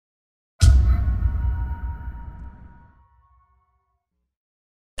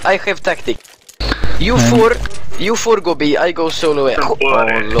I have tactic. You four go B, I go solo A. Oh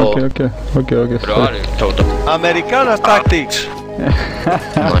lord. Okay. Bra du, Toto. Americana tactics.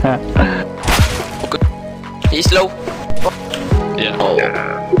 He's low. Yeah.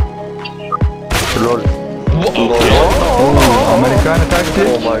 Lol. Oh, Americana tactic.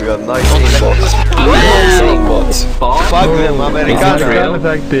 Oh my god, nice aimbot. Fuck them, Americana. Americana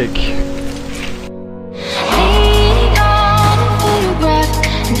tactic.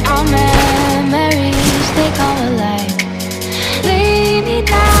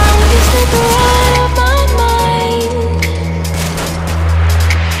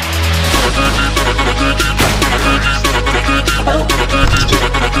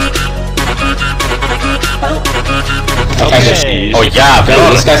 Okay. Oh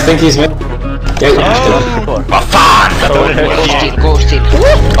jävlar, these guys think he's mid. Vad fan! Ghostin.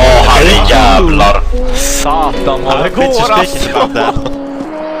 Åh herrejävlar. Satan, vad Det går alltså.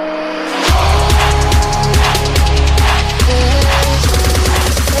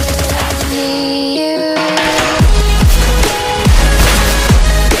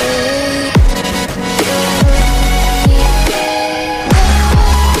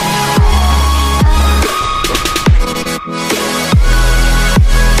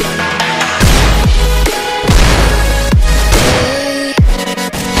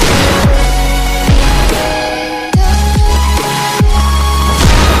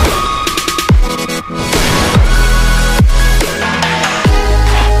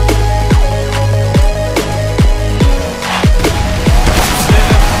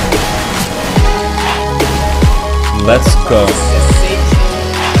 Let's go.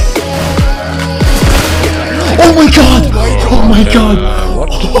 Oh my god! Oh my god!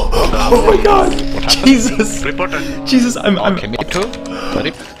 Oh my god! Jesus! Jesus, I'm Okay, me too.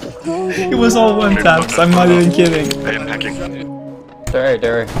 it was all one taps, I'm not even kidding.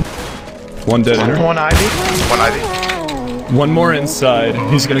 There. One dead ender. One Ivy. One more inside.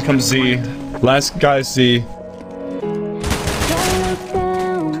 He's gonna come Z. Last guy Z.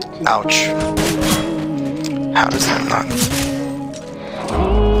 Ouch. How does that not?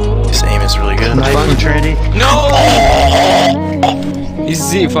 His aim is really good. Nice Trinity. No! He's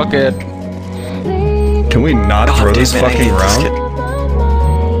Z, fuck it. Can we not throw this damn it, I fucking hate this round?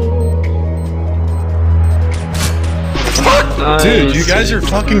 kid. Dude, you guys are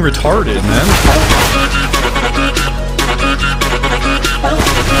fucking retarded, man.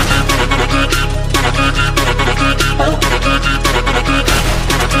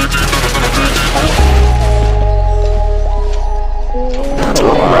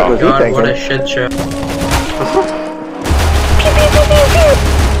 God, what a shit show.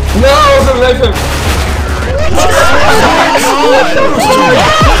 No, the knife him!